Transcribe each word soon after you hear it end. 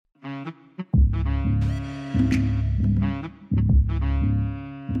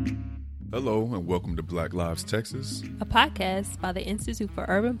Hello and welcome to Black Lives Texas, a podcast by the Institute for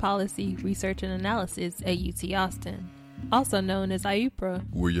Urban Policy Research and Analysis at UT Austin, also known as IUPRA.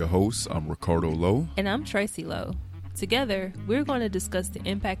 We're your hosts. I'm Ricardo Lowe. And I'm Tracy Lowe. Together, we're going to discuss the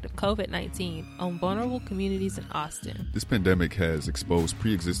impact of COVID-19 on vulnerable communities in Austin. This pandemic has exposed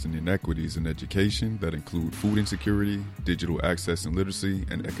pre-existing inequities in education that include food insecurity, digital access and literacy,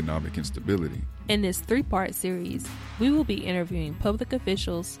 and economic instability. In this three-part series, we will be interviewing public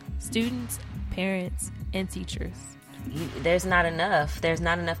officials, students, parents, and teachers. There's not enough. There's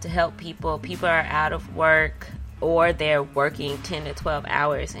not enough to help people. People are out of work or they're working 10 to 12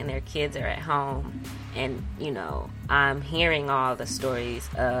 hours and their kids are at home. And, I'm hearing all the stories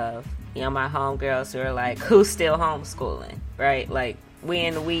of, my homegirls who are like, who's still homeschooling, right? Like, we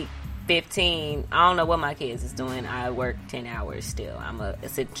in the week 15, I don't know what my kids is doing. I work 10 hours still. I'm an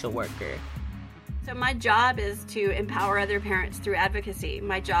essential worker. So my job is to empower other parents through advocacy.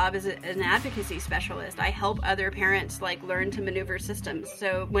 My job is an advocacy specialist. I help other parents learn to maneuver systems.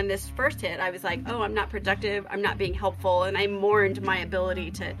 So when this first hit, I was like, oh, I'm not productive. I'm not being helpful. And I mourned my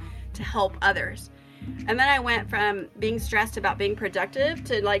ability to help others. And then I went from being stressed about being productive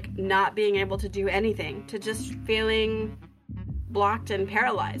to not being able to do anything, to just feeling blocked and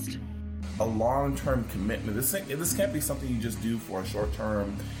paralyzed. A long-term commitment. This can't be something you just do for a short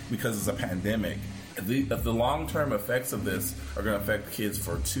term because it's a pandemic. If the long-term effects of this are going to affect kids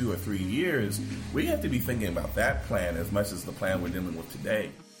for 2 or 3 years, we have to be thinking about that plan as much as the plan we're dealing with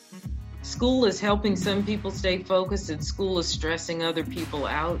today. School is helping some people stay focused and school is stressing other people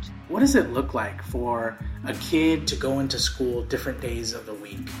out. What does it look like for a kid to go into school different days of the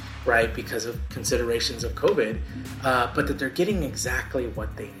week, right, because of considerations of COVID, but that they're getting exactly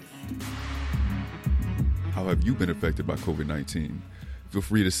what they need? How have you been affected by COVID-19? Feel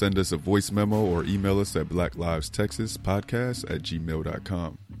free to send us a voice memo or email us at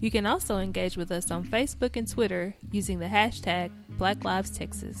blacklivestexaspodcast@gmail.com. You can also engage with us on Facebook and Twitter using the hashtag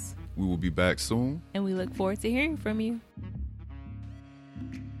BlackLivesTexas. We will be back soon. And we look forward to hearing from you.